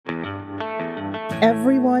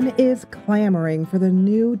Everyone is clamoring for the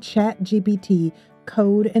new ChatGPT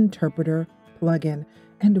Code Interpreter plugin,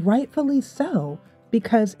 and rightfully so,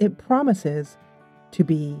 because it promises to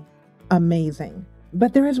be amazing.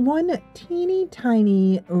 But there is one teeny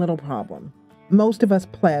tiny little problem. Most of us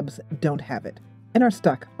plebs don't have it and are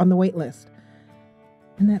stuck on the wait list.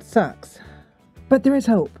 And that sucks. But there is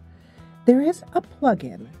hope. There is a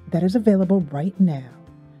plugin that is available right now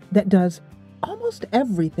that does almost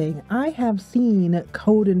everything I have seen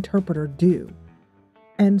Code Interpreter do.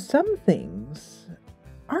 And some things,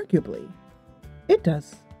 arguably, it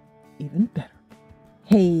does even better.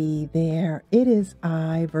 Hey there, it is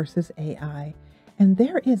I versus AI, and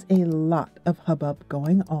there is a lot of hubbub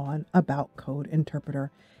going on about Code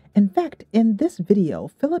Interpreter. In fact, in this video,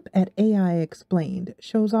 Philip at AI Explained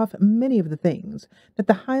shows off many of the things that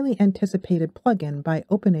the highly anticipated plugin by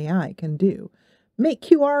OpenAI can do. Make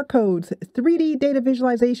QR codes, 3D data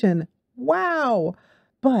visualization, wow!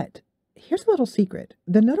 But here's a little secret.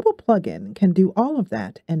 The Noteable plugin can do all of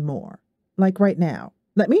that and more. Like right now,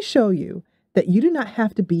 let me show you that you do not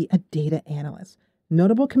have to be a data analyst.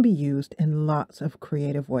 Noteable can be used in lots of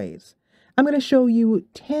creative ways. I'm going to show you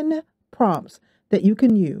 10 prompts that you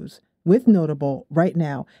can use with Noteable right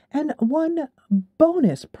now, and one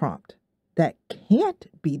bonus prompt that can't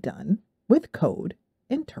be done with Code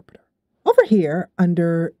Interpreter. Over here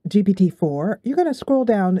under GPT-4, you're going to scroll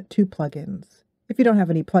down to plugins. If you don't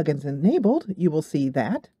have any plugins enabled, you will see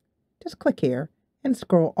that. Just click here and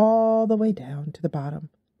scroll all the way down to the bottom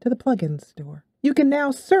to the plugins store. You can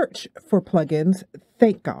now search for plugins,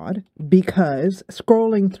 thank God, because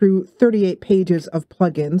scrolling through 38 pages of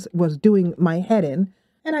plugins was doing my head in,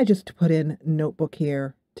 and I just put in Notebook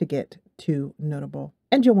here to get to Noteable.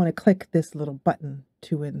 And you'll want to click this little button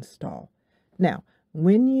to install. Now,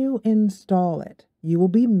 when you install it, you will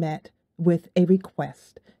be met with a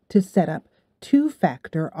request to set up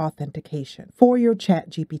two-factor authentication for your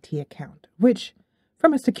ChatGPT account, which,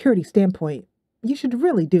 from a security standpoint, you should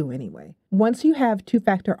really do anyway. Once you have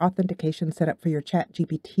two-factor authentication set up for your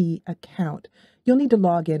ChatGPT account, you'll need to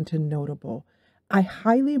log into Noteable. I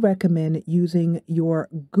highly recommend using your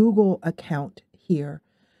Google account here.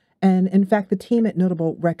 And in fact, the team at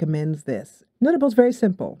Noteable recommends this. Noteable is very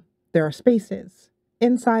simple. There are spaces.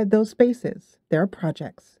 Inside those spaces, there are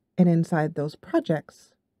projects. And inside those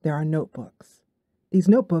projects, there are notebooks. These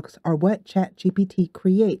notebooks are what ChatGPT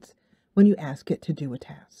creates when you ask it to do a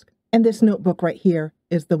task. And this notebook right here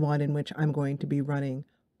is the one in which I'm going to be running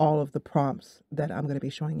all of the prompts that I'm going to be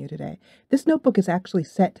showing you today. This notebook is actually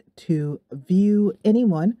set to view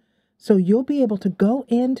anyone, so you'll be able to go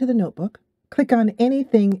into the notebook, click on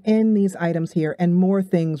anything in these items here, and more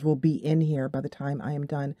things will be in here by the time I am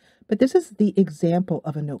done. But this is the example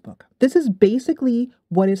of a notebook. This is basically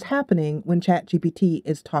what is happening when ChatGPT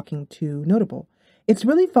is talking to Noteable. It's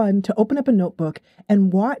really fun to open up a notebook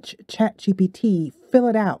and watch ChatGPT fill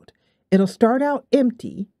it out. It'll start out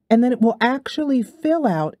empty, and then it will actually fill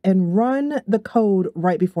out and run the code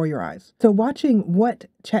right before your eyes. So watching what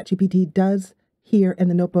ChatGPT does here in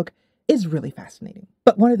the notebook is really fascinating.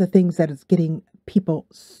 But one of the things that is getting people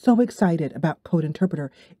so excited about Code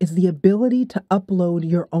Interpreter is the ability to upload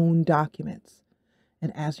your own documents.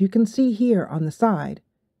 And as you can see here on the side,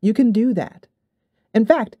 you can do that. In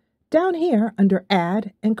fact, down here under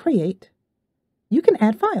Add and Create, you can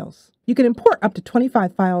add files. You can import up to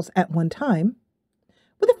 25 files at one time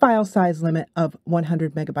with a file size limit of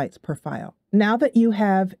 100 megabytes per file. Now that you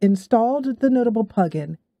have installed the Noteable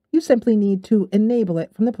plugin, you simply need to enable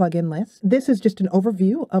it from the plugin list. This is just an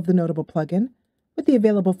overview of the Noteable plugin with the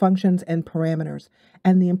available functions and parameters.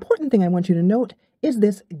 And the important thing I want you to note is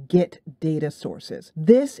this Get Data Sources.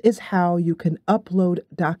 This is how you can upload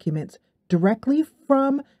documents directly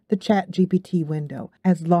from the ChatGPT window,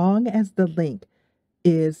 as long as the link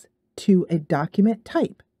is to a document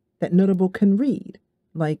type that Noteable can read,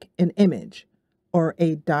 like an image or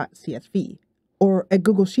a .csv or a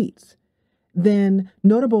Google Sheets. Then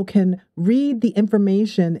Noteable can read the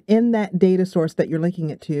information in that data source that you're linking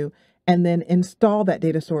it to, and then install that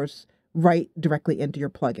data source right directly into your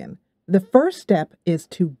plugin. The first step is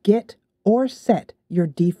to get or set your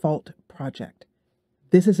default project.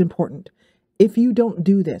 This is important. If you don't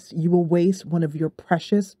do this, you will waste one of your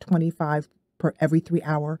precious 25 per every 3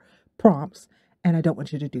 hour prompts, and I don't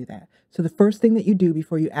want you to do that. So the first thing that you do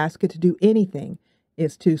before you ask it to do anything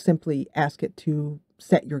is to simply ask it to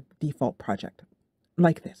set your default project,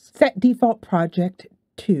 like this. Set default project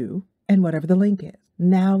to, and whatever the link is.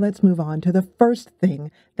 Now let's move on to the first thing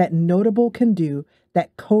that Noteable can do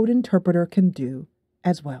that Code Interpreter can do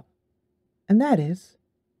as well. And that is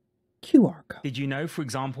QR code. Did you know, for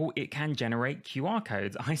example, it can generate QR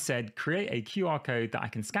codes? I said, create a QR code that I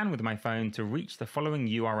can scan with my phone to reach the following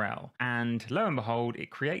URL. And lo and behold, it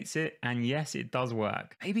creates it. And yes, it does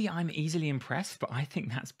work. Maybe I'm easily impressed, but I think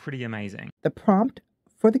that's pretty amazing. The prompt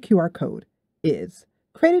for the QR code is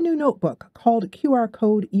create a new notebook called QR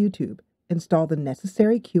Code YouTube. Install the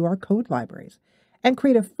necessary QR code libraries and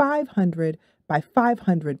create a 500 by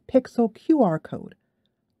 500 pixel QR code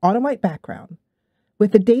on a white background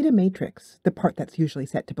with the data matrix, the part that's usually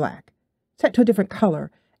set to black, set to a different color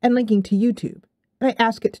and linking to YouTube. And I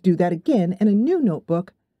ask it to do that again in a new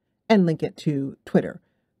notebook and link it to Twitter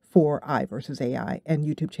for I versus AI and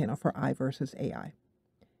YouTube channel for I versus AI.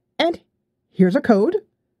 And here's a code.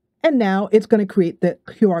 And now it's going to create the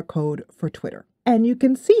QR code for Twitter. And you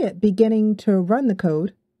can see it beginning to run the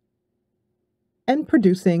code and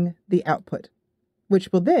producing the output,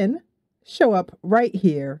 which will then show up right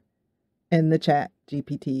here in the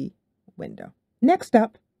ChatGPT window. Next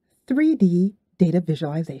up, 3D data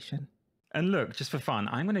visualization. And look, just for fun,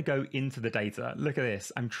 I'm going to go into the data. Look at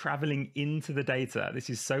this. I'm traveling into the data. This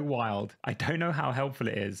is so wild. I don't know how helpful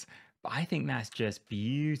it is, but I think that's just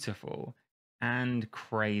beautiful and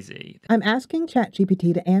crazy. I'm asking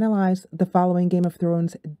ChatGPT to analyze the following Game of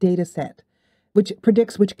Thrones data set, which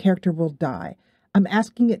predicts which character will die. I'm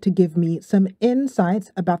asking it to give me some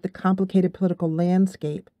insights about the complicated political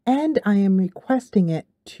landscape, and I am requesting it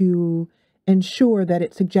to ensure that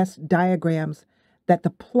it suggests diagrams that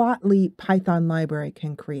the Plotly Python library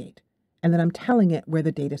can create, and then I'm telling it where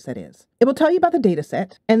the data set is. It will tell you about the data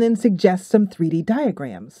set and then suggest some 3D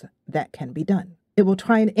diagrams that can be done. It will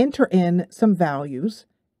try and enter in some values.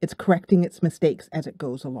 It's correcting its mistakes as it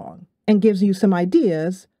goes along and gives you some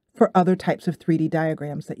ideas for other types of 3D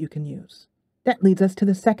diagrams that you can use. That leads us to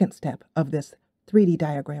the second step of this 3D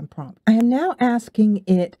diagram prompt. I am now asking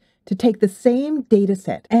it to take the same data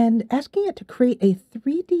set and asking it to create a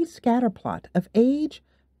 3D scatter plot of age,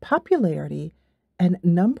 popularity, and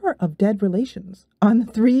number of dead relations on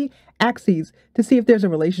 3 axes to see if there's a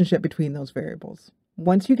relationship between those variables.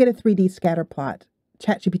 Once you get a 3D scatter plot,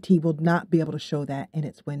 ChatGPT will not be able to show that in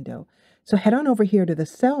its window. So head on over here to the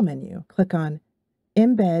Cell menu, click on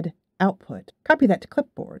Embed Output, copy that to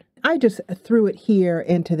Clipboard. I just threw it here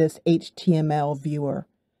into this HTML viewer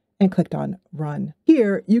and clicked on Run.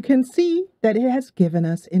 Here you can see that it has given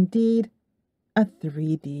us indeed a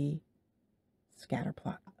 3D scatter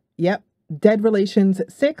plot. Yep, dead relations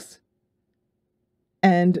 6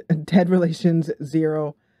 and dead relations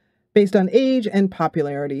 0. Based on age and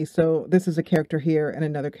popularity. So this is a character here and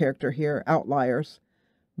another character here, outliers.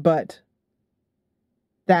 But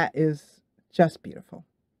that is just beautiful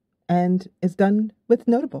and is done with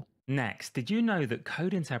Noteable. Next, did you know that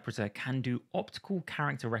Code Interpreter can do optical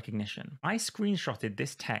character recognition? I screenshotted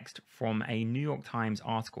this text from a New York Times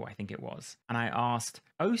article, I think it was, and I asked,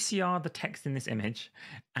 OCR the text in this image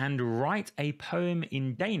and write a poem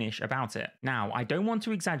in Danish about it. Now, I don't want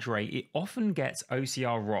to exaggerate, it often gets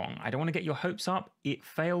OCR wrong. I don't want to get your hopes up. It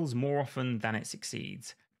fails more often than it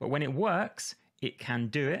succeeds. But when it works, it can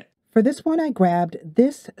do it. For this one, I grabbed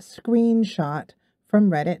this screenshot from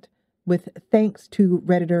Reddit with thanks to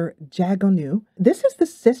Redditor Jagonu. This is the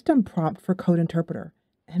system prompt for Code Interpreter.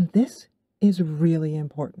 And this is really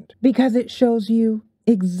important because it shows you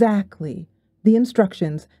exactly the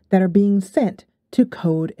instructions that are being sent to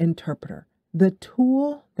Code Interpreter. The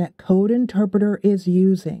tool that Code Interpreter is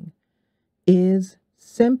using is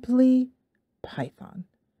simply Python,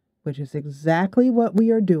 which is exactly what we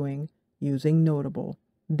are doing using Noteable.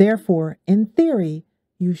 Therefore, in theory,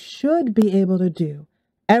 you should be able to do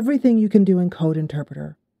everything you can do in Code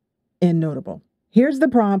Interpreter in Noteable. Here's the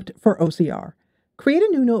prompt for OCR. Create a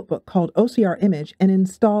new notebook called OCR Image and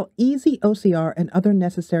install Easy OCR and other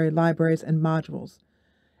necessary libraries and modules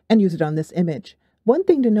and use it on this image. One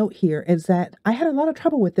thing to note here is that I had a lot of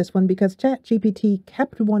trouble with this one because ChatGPT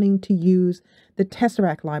kept wanting to use the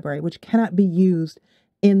Tesseract library, which cannot be used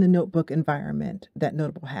in the notebook environment that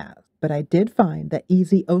Noteable has. But I did find that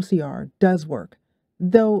Easy OCR does work,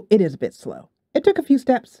 though it is a bit slow. It took a few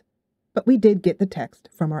steps, but we did get the text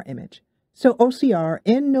from our image. So OCR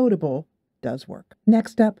in Noteable does work.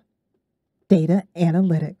 Next up, data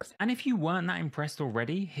analytics. And if you weren't that impressed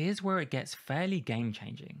already, here's where it gets fairly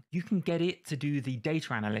game-changing. You can get it to do the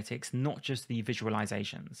data analytics, not just the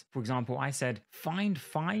visualizations. For example, I said, find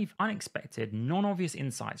 5 unexpected, non-obvious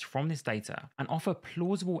insights from this data and offer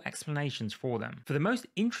plausible explanations for them. For the most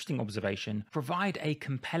interesting observation, provide a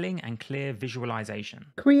compelling and clear visualization.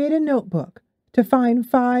 Create a notebook to find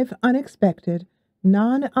 5 unexpected,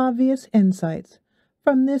 non-obvious insights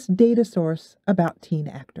from this data source about teen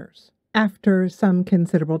actors. After some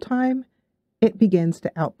considerable time, it begins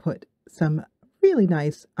to output some really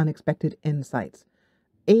nice unexpected insights.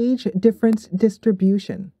 Age difference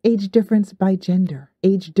distribution, age difference by gender,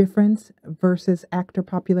 age difference versus actor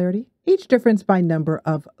popularity, age difference by number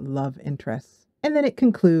of love interests. And then it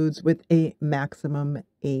concludes with a maximum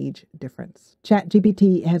age difference.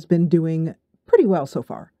 ChatGPT has been doing pretty well so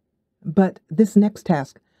far, but this next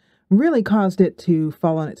task really caused it to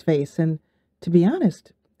fall on its face. And to be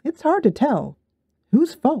honest, it's hard to tell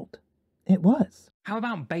whose fault it was. How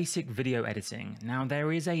about basic video editing? Now,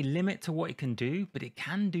 there is a limit to what it can do, but it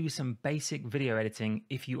can do some basic video editing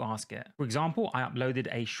if you ask it. For example, I uploaded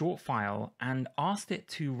a short file and asked it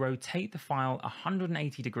to rotate the file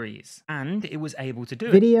 180 degrees, and it was able to do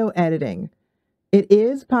it. Video editing. It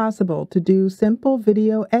is possible to do simple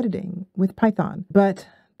video editing with Python, but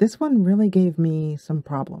this one really gave me some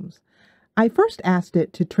problems. I first asked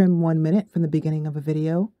it to trim 1 minute from the beginning of a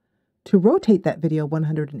video, to rotate that video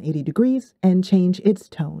 180 degrees, and change its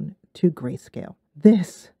tone to grayscale.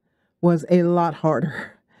 This was a lot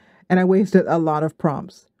harder, and I wasted a lot of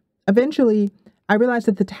prompts. Eventually, I realized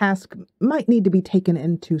that the task might need to be taken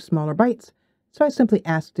into smaller bites, so I simply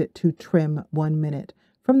asked it to trim 1 minute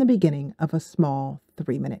from the beginning of a small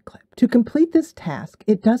 3-minute clip. To complete this task,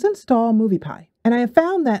 it does install MoviePy, and I have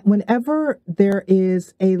found that whenever there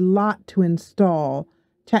is a lot to install,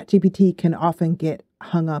 ChatGPT can often get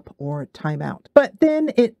hung up or time out. But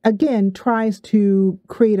then it again tries to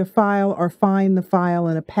create a file or find the file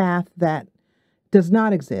in a path that does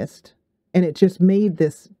not exist, and it just made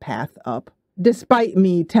this path up, despite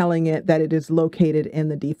me telling it that it is located in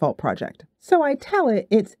the default project. So I tell it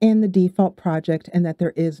it's in the default project and that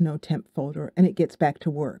there is no temp folder, and it gets back to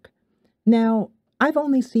work. Now, I've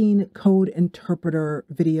only seen Code Interpreter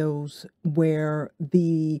videos where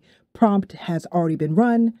the prompt has already been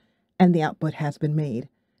run and the output has been made.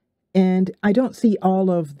 And I don't see all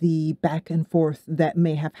of the back and forth that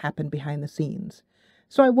may have happened behind the scenes.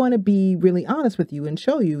 So I want to be really honest with you and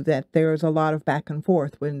show you that there's a lot of back and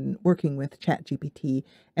forth when working with ChatGPT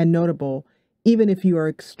and Noteable. Even if you are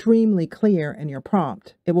extremely clear in your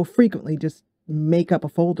prompt, it will frequently just make up a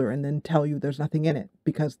folder and then tell you there's nothing in it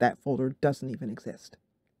because that folder doesn't even exist.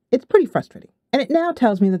 It's pretty frustrating. And it now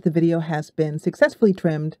tells me that the video has been successfully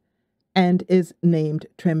trimmed and is named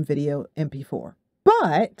Trim Video MP4.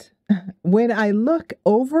 But when I look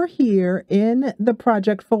over here in the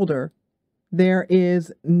project folder, there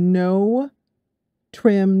is no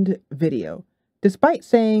trimmed video, despite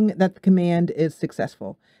saying that the command is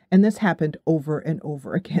successful. And this happened over and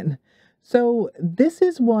over again. So this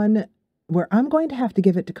is one where I'm going to have to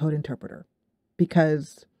give it to Code Interpreter,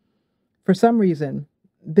 because for some reason,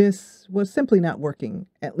 this was simply not working,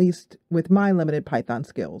 at least with my limited Python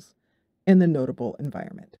skills in the Noteable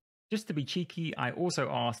environment. Just to be cheeky, I also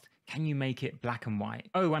asked, can you make it black and white?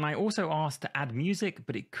 Oh, and I also asked to add music,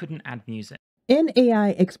 but it couldn't add music. In AI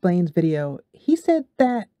Explains video, he said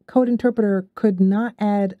that Code Interpreter could not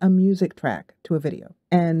add a music track to a video.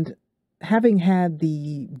 And having had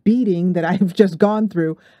the beating that I've just gone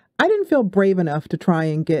through, I didn't feel brave enough to try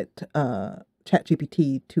and get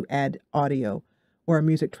ChatGPT to add audio or a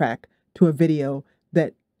music track to a video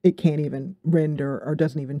that it can't even render or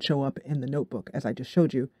doesn't even show up in the notebook, as I just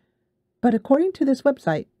showed you. But according to this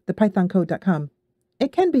website, thepythoncode.com,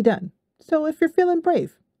 it can be done. So if you're feeling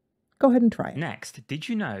brave, go ahead and try it. Next, did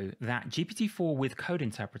you know that GPT-4 with Code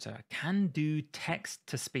Interpreter can do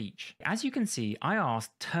text-to-speech? As you can see, I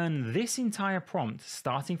asked, turn this entire prompt,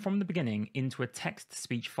 starting from the beginning, into a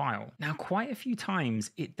text-to-speech file. Now, quite a few times,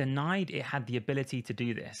 it denied it had the ability to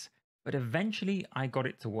do this, but eventually I got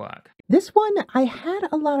it to work. This one I had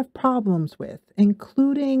a lot of problems with,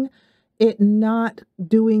 including it not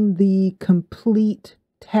doing the complete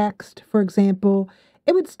text. For example,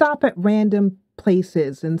 it would stop at random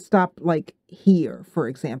places and stop like here, for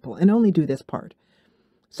example, and only do this part.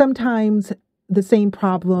 Sometimes the same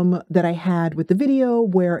problem that I had with the video,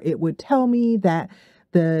 where it would tell me that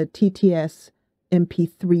the TTS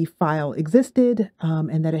MP3 file existed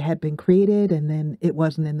and that it had been created, and then it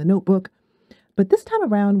wasn't in the notebook. But this time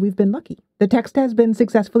around, we've been lucky. The text has been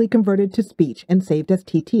successfully converted to speech and saved as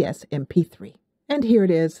TTS MP3. And here it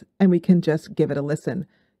is, and we can just give it a listen.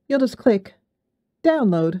 You'll just click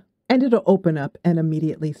download, and it'll open up and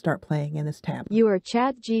immediately start playing in this tab. Your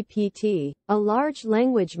ChatGPT, a large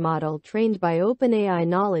language model trained by OpenAI.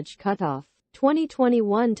 Knowledge cutoff,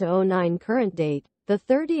 2021-09. Current date, the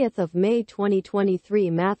 30th of May 2023.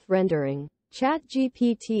 Math rendering.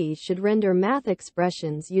 ChatGPT should render math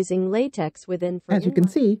expressions using LaTeX within. As you can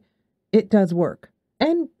see, it does work.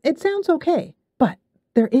 And it sounds okay, but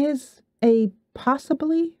there is a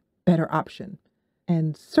possibly better option,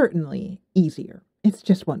 and certainly easier. It's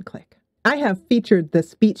just one click. I have featured the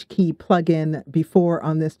Speech Key plugin before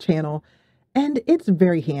on this channel, and it's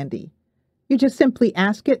very handy. You just simply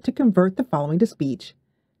ask it to convert the following to speech.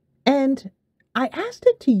 And I asked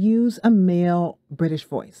it to use a male British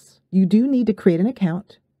voice. You do need to create an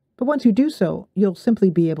account, but once you do so, you'll simply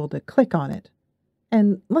be able to click on it.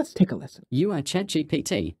 And let's take a listen. You are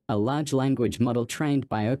ChatGPT, a large language model trained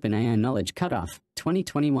by OpenAI knowledge cutoff,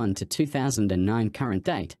 2021 to 2009 current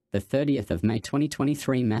date, the 30th of May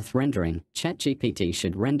 2023 math rendering. ChatGPT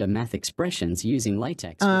should render math expressions using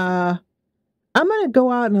latex. I'm going to go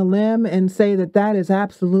out on a limb and say that that is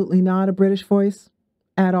absolutely not a British voice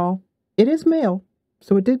at all. It is male,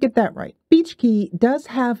 so it did get that right. Speech Key does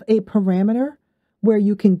have a parameter where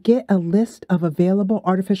you can get a list of available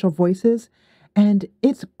artificial voices, and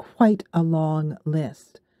it's quite a long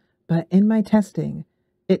list. But in my testing,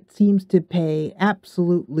 it seems to pay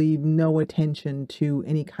absolutely no attention to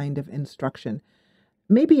any kind of instruction.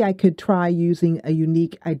 Maybe I could try using a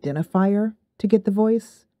unique identifier to get the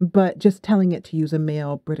voice, but just telling it to use a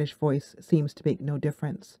male British voice seems to make no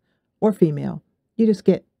difference. Or female. You just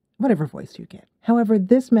get whatever voice you get. However,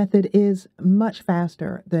 this method is much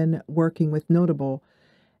faster than working with Noteable,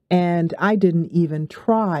 and I didn't even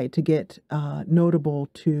try to get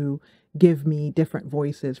Noteable to give me different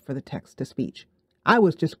voices for the text-to-speech. I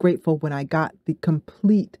was just grateful when I got the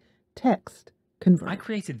complete text converted. I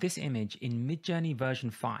created this image in Midjourney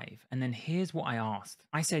version 5, and then here's what I asked.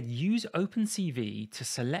 I said, use OpenCV to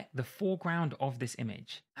select the foreground of this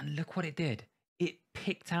image. And look what it did. It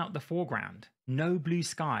picked out the foreground. No blue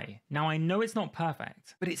sky. Now I know it's not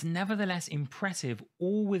perfect, but it's nevertheless impressive,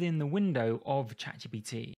 all within the window of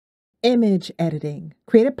ChatGPT. Image editing.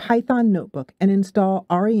 Create a Python notebook and install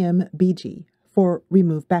REMBG for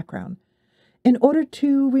remove background. In order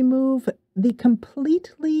to remove the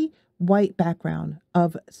completely white background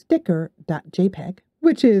of sticker.jpg,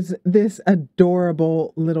 which is this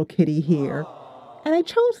adorable little kitty here. And I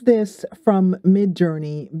chose this from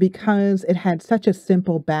Midjourney because it had such a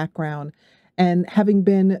simple background, and having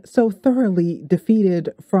been so thoroughly defeated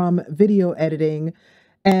from video editing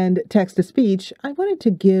and text-to-speech, I wanted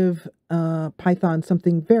to give Python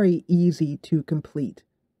something very easy to complete,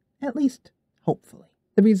 at least hopefully.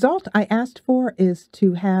 The result I asked for is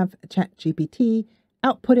to have ChatGPT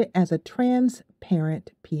output it as a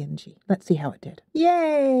transparent PNG. Let's see how it did.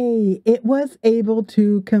 Yay! It was able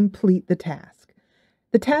to complete the task.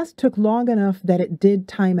 The task took long enough that it did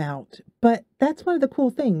time out, but that's one of the cool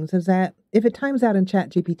things is that if it times out in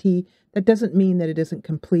ChatGPT, that doesn't mean that it isn't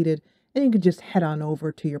completed, and you can just head on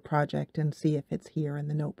over to your project and see if it's here in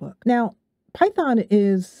the notebook. Now, Python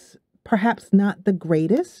is perhaps not the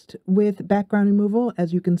greatest with background removal.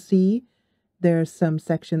 As you can see, there's some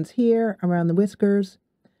sections here around the whiskers,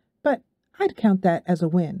 but I'd count that as a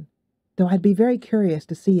win, though I'd be very curious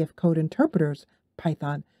to see if Code Interpreter's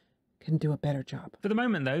Python can do a better job. For the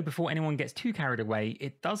moment though, before anyone gets too carried away,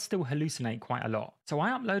 it does still hallucinate quite a lot. So I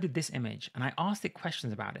uploaded this image and I asked it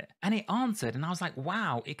questions about it, and it answered, and I was like,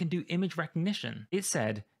 wow, it can do image recognition. It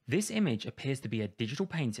said, this image appears to be a digital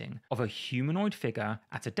painting of a humanoid figure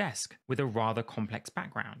at a desk with a rather complex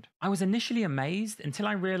background. I was initially amazed until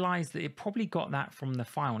I realized that it probably got that from the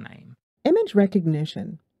file name. Image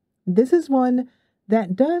recognition. This is one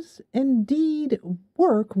that does indeed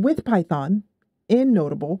work with Python in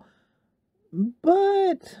Noteable,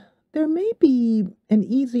 but there may be an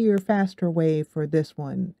easier, faster way for this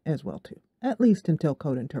one as well too, at least until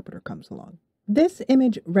Code Interpreter comes along. This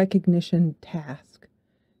image recognition task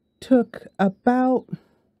took about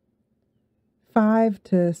 5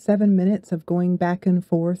 to 7 minutes of going back and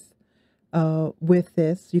forth with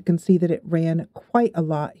this. You can see that it ran quite a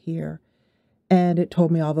lot here, and it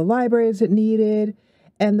told me all the libraries it needed.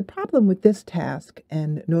 And the problem with this task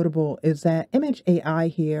and Noteable is that Image AI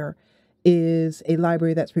here is a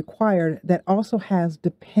library that's required that also has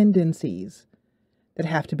dependencies that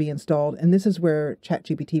have to be installed. And this is where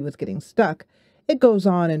ChatGPT was getting stuck. It goes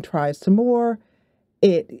on and tries some more.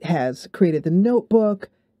 It has created the notebook.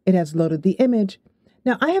 It has loaded the image.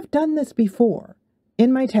 Now, I have done this before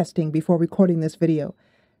in my testing before recording this video,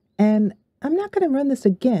 and I'm not going to run this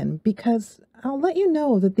again because I'll let you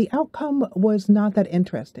know that the outcome was not that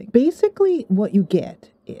interesting. Basically, what you get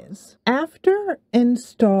is after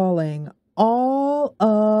installing all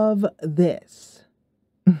of this,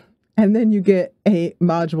 and then you get a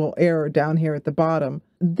module error down here at the bottom.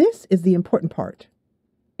 This is the important part.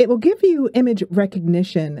 It will give you image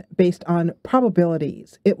recognition based on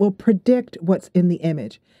probabilities. It will predict what's in the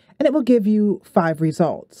image, and it will give you 5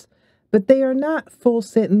 results. But they are not full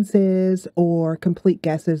sentences or complete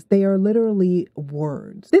guesses. They are literally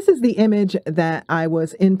words. This is the image that I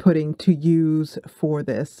was inputting to use for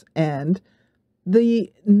this. And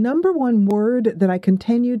the number one word that I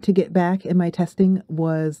continued to get back in my testing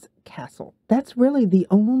was castle. That's really the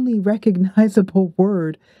only recognizable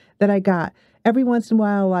word that I got. Every once in a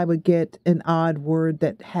while, I would get an odd word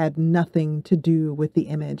that had nothing to do with the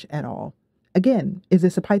image at all. Again, is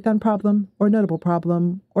this a Python problem or a Noteable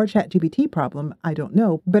problem or a ChatGPT problem? I don't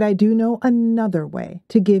know, but I do know another way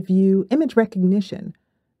to give you image recognition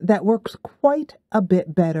that works quite a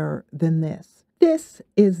bit better than this. This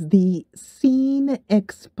is the Scene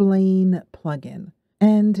Explain plugin,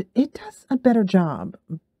 and it does a better job,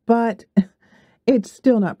 but it's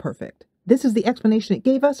still not perfect. This is the explanation it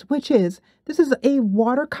gave us, which is, this is a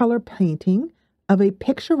watercolor painting of a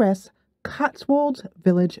picturesque Cotswolds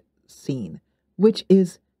village scene, which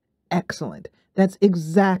is excellent. That's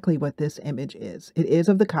exactly what this image is. It is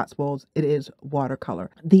of the Cotswolds. It is watercolor.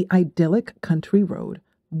 The idyllic country road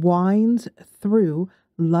winds through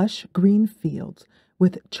lush green fields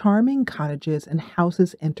with charming cottages and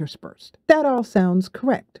houses interspersed. That all sounds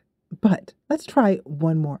correct, but let's try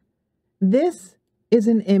one more. This is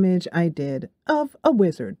an image I did of a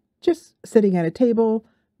wizard just sitting at a table,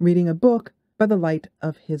 reading a book by the light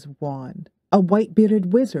of his wand. A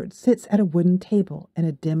white-bearded wizard sits at a wooden table in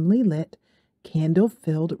a dimly lit,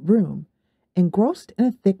 candle-filled room, engrossed in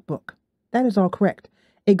a thick book. That is all correct.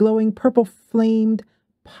 A glowing purple-flamed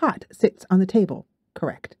pot sits on the table.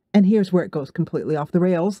 Correct. And here's where it goes completely off the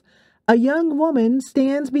rails. A young woman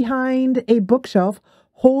stands behind a bookshelf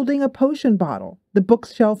holding a potion bottle. The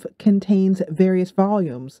bookshelf contains various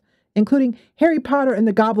volumes, including Harry Potter and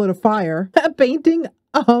the Goblet of Fire. A painting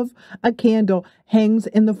of a candle hangs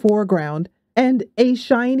in the foreground, and a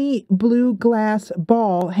shiny blue glass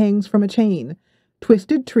ball hangs from a chain.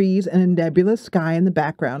 Twisted trees and a nebulous sky in the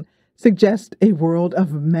background suggest a world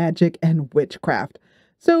of magic and witchcraft.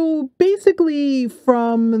 So basically,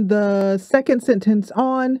 from the second sentence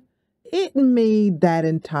on, it made that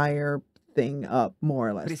entire thing up, more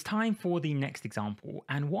or less. But it's time for the next example.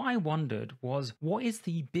 And what I wondered was, what is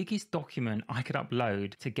the biggest document I could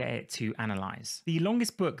upload to get it to analyze? The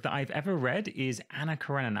longest book that I've ever read is Anna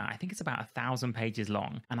Karenina. I think it's about 1,000 pages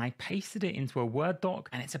long. And I pasted it into a Word doc,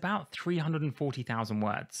 and it's about 340,000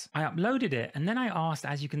 words. I uploaded it, and then I asked,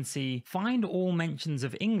 as you can see, find all mentions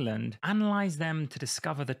of England, analyze them to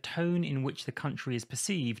discover the tone in which the country is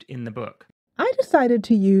perceived in the book. I decided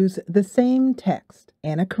to use the same text,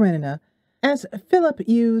 Anna Karenina, as Philip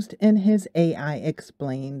used in his AI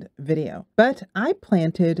Explained video. But I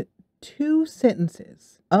planted 2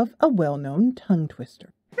 sentences of a well-known tongue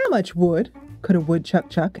twister. How much wood could a woodchuck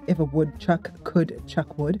chuck if a woodchuck could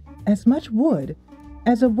chuck wood? As much wood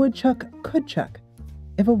as a woodchuck could chuck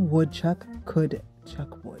if a woodchuck could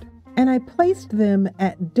chuck wood. And I placed them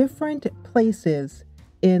at different places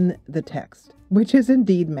in the text, which is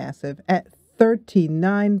indeed massive, at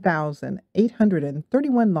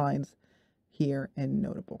 39,831 lines here in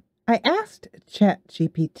Noteable. I asked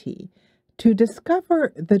ChatGPT to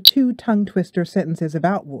discover the 2 tongue twister sentences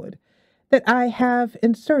about wood that I have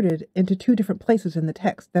inserted into 2 different places in the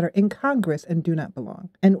text that are incongruous and do not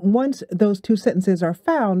belong. And once those 2 sentences are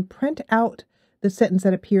found, print out the sentence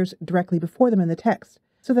that appears directly before them in the text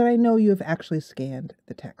so that I know you have actually scanned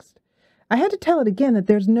the text. I had to tell it again that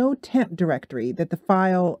there's no temp directory, that the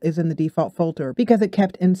file is in the default folder, because it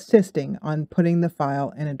kept insisting on putting the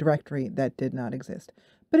file in a directory that did not exist.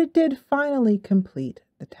 But it did finally complete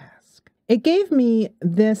the task. It gave me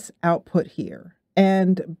this output here,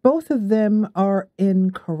 and both of them are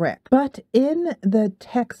incorrect. But in the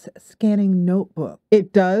text scanning notebook,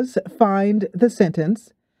 it does find the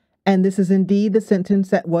sentence, and this is indeed the sentence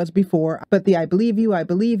that was before, but the I believe you,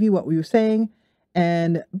 what were you saying?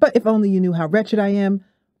 And, but if only you knew how wretched I am,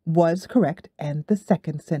 was correct. And the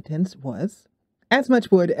second sentence was, as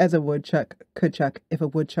much wood as a woodchuck could chuck if a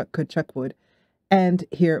woodchuck could chuck wood. And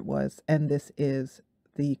here it was. And this is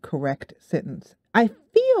the correct sentence. I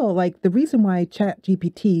feel like the reason why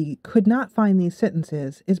ChatGPT could not find these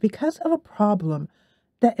sentences is because of a problem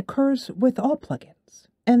that occurs with all plugins.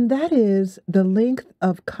 And that is the length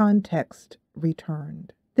of context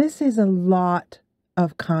returned. This is a lot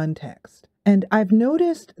of context. And I've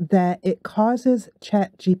noticed that it causes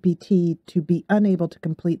ChatGPT to be unable to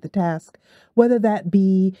complete the task, whether that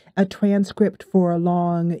be a transcript for a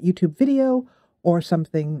long YouTube video or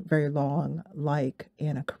something very long like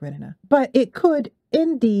Anna Karenina. But it could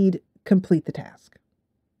indeed complete the task.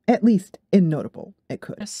 At least in Noteable, it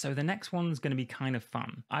could. So the next one's going to be kind of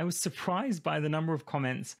fun. I was surprised by the number of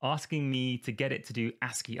comments asking me to get it to do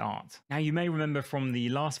ASCII art. Now, you may remember from the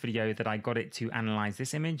last video that I got it to analyze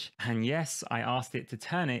this image. And yes, I asked it to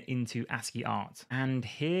turn it into ASCII art. And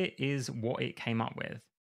here is what it came up with.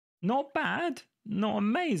 Not bad, not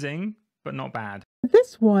amazing, but not bad.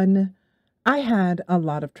 This one, I had a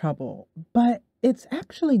lot of trouble, but it's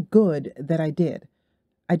actually good that I did.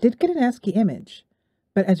 I did get an ASCII image,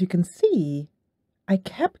 but as you can see, I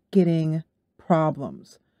kept getting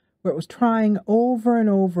problems where it was trying over and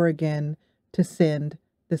over again to send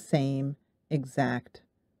the same exact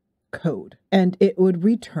code. And it would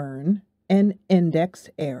return an index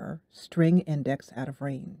error, string index out of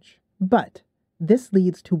range. But this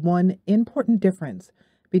leads to one important difference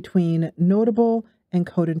between Noteable and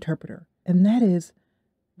Code Interpreter, and that is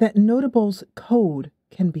that Notable's code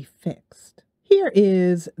can be fixed. Here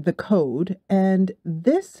is the code, and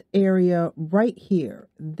this area right here,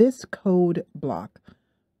 this code block,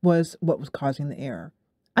 was what was causing the error.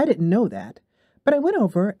 I didn't know that, but I went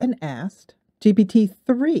over and asked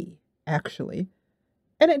GPT-3, actually,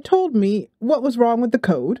 and it told me what was wrong with the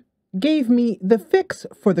code, gave me the fix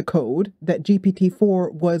for the code that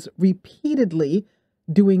GPT-4 was repeatedly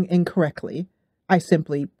doing incorrectly. I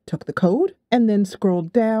simply took the code and then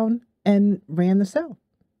scrolled down and ran the cell.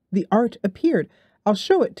 The art appeared. I'll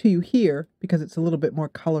show it to you here because it's a little bit more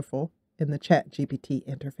colorful in the ChatGPT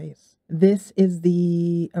interface. This is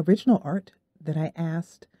the original art that I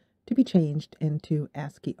asked to be changed into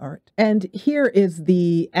ASCII art. And here is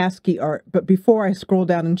the ASCII art. But before I scroll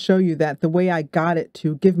down and show you that, the way I got it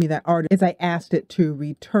to give me that art is I asked it to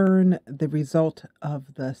return the result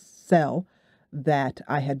of the cell that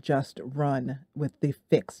I had just run with the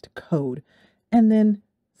fixed code. And then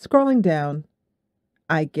scrolling down,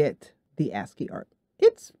 I get the ASCII art.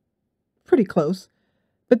 It's pretty close.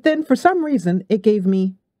 But then for some reason, it gave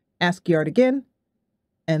me ASCII art again,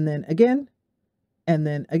 and then again, and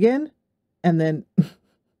then again, and then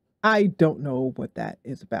I don't know what that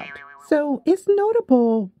is about. So is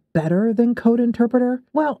Noteable better than Code Interpreter?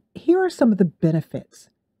 Well, here are some of the benefits.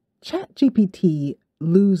 ChatGPT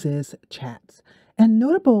loses chats, and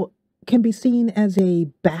Noteable can be seen as a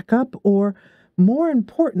backup, or more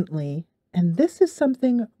importantly, and this is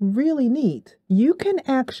something really neat, you can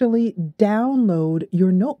actually download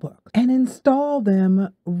your notebook and install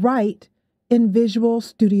them right in Visual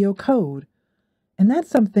Studio Code. And that's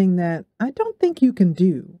something that I don't think you can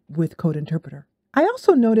do with Code Interpreter. I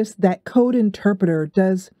also noticed that Code Interpreter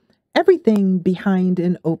does everything behind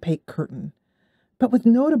an opaque curtain. But with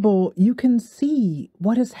Noteable, you can see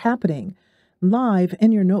what is happening live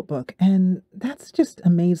in your notebook, and that's just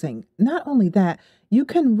amazing. Not only that, you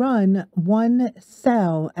can run one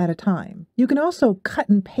cell at a time. You can also cut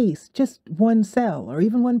and paste just one cell or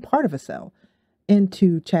even one part of a cell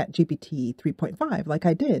into ChatGPT 3.5 like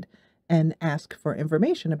I did, and ask for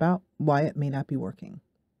information about why it may not be working.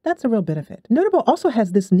 That's a real benefit. Noteable also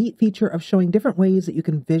has this neat feature of showing different ways that you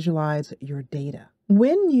can visualize your data.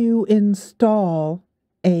 When you install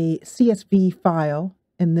a CSV file,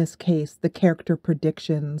 in this case, the character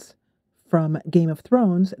predictions from Game of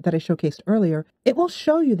Thrones that I showcased earlier, it will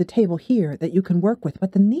show you the table here that you can work with.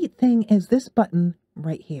 But the neat thing is this button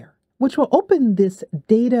right here, which will open this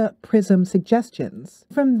Data Prism Suggestions.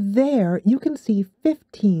 From there, you can see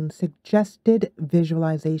 15 suggested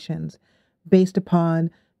visualizations based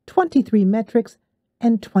upon 23 metrics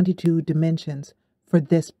and 22 dimensions for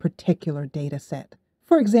this particular data set.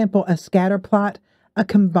 For example, a scatter plot, a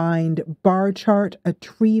combined bar chart, a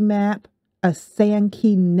tree map, a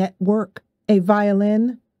Sankey network, a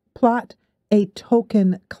violin plot, a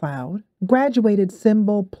token cloud, graduated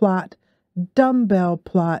symbol plot, dumbbell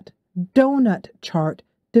plot, donut chart,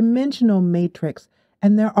 dimensional matrix,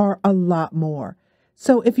 and there are a lot more.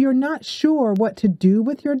 So if you're not sure what to do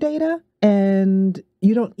with your data and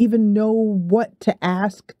you don't even know what to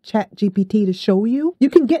ask ChatGPT to show you, you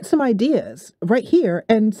can get some ideas right here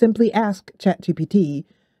and simply ask ChatGPT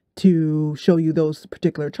to show you those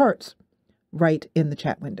particular charts right in the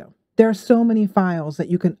chat window. There are so many files that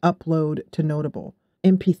you can upload to Noteable: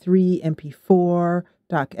 MP3, MP4,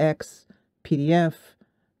 docx, PDF,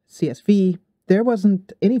 CSV. There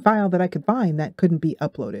wasn't any file that I could find that couldn't be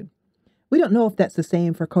uploaded. We don't know if that's the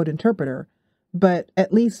same for Code Interpreter, but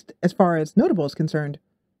at least as far as Noteable is concerned,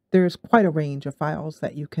 there's quite a range of files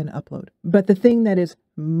that you can upload. But the thing that is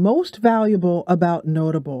most valuable about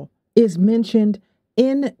Noteable is mentioned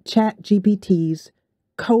in ChatGPT's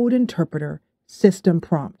Code Interpreter system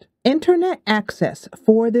prompt. Internet access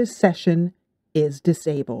for this session is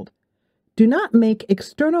disabled. Do not make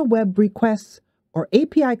external web requests or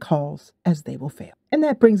API calls as they will fail. And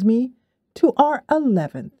that brings me to our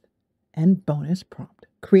 11th and bonus prompt.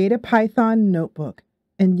 Create a Python notebook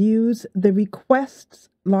and use the requests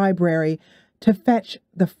library to fetch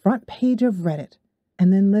the front page of Reddit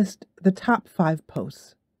and then list the top 5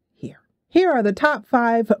 posts here. Here are the top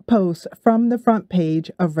 5 posts from the front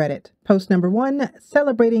page of Reddit. Post number 1,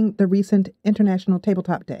 celebrating the recent International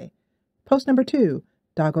Tabletop Day. Post number 2,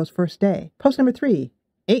 Doggo's first day. Post number 3,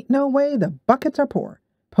 ain't no way the buckets are poor.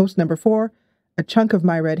 Post number 4, a chunk of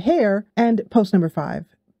my red hair. And post number 5,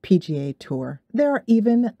 PGA Tour. There are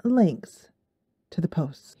even links to the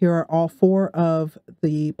posts. Here are all 4 of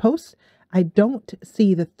the posts. I don't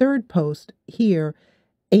see the third post here,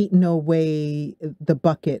 ain't no way the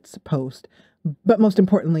buckets post. But most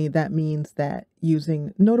importantly, that means that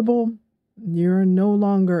using Noteable, you're no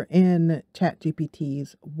longer in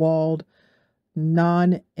ChatGPT's walled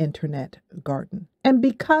non-internet garden. And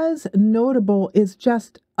because Noteable is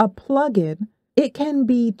just a plugin, it can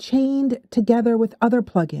be chained together with other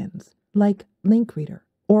plugins like Link Reader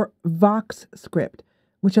or Vox Script,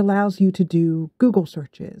 which allows you to do Google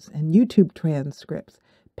searches and YouTube transcripts,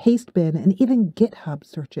 Pastebin, and even GitHub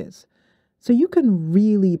searches. So you can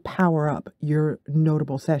really power up your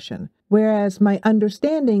Noteable session. Whereas my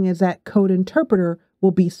understanding is that Code Interpreter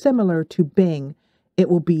will be similar to Bing. It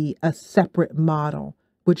will be a separate model,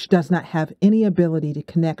 which does not have any ability to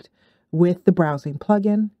connect with the browsing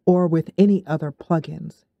plugin or with any other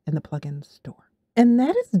plugins in the plugin store. And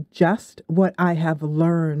that is just what I have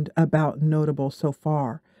learned about Noteable so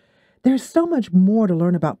far. There's so much more to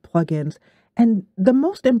learn about plugins, and the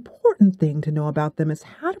most important thing to know about them is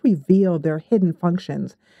how to reveal their hidden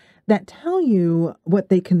functions that tell you what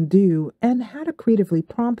they can do and how to creatively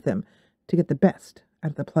prompt them to get the best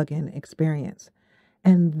out of the plugin experience.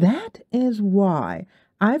 And that is why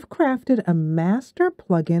I've crafted a master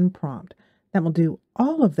plugin prompt that will do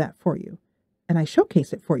all of that for you. And I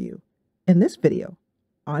showcase it for you in this video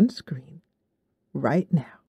on screen right now.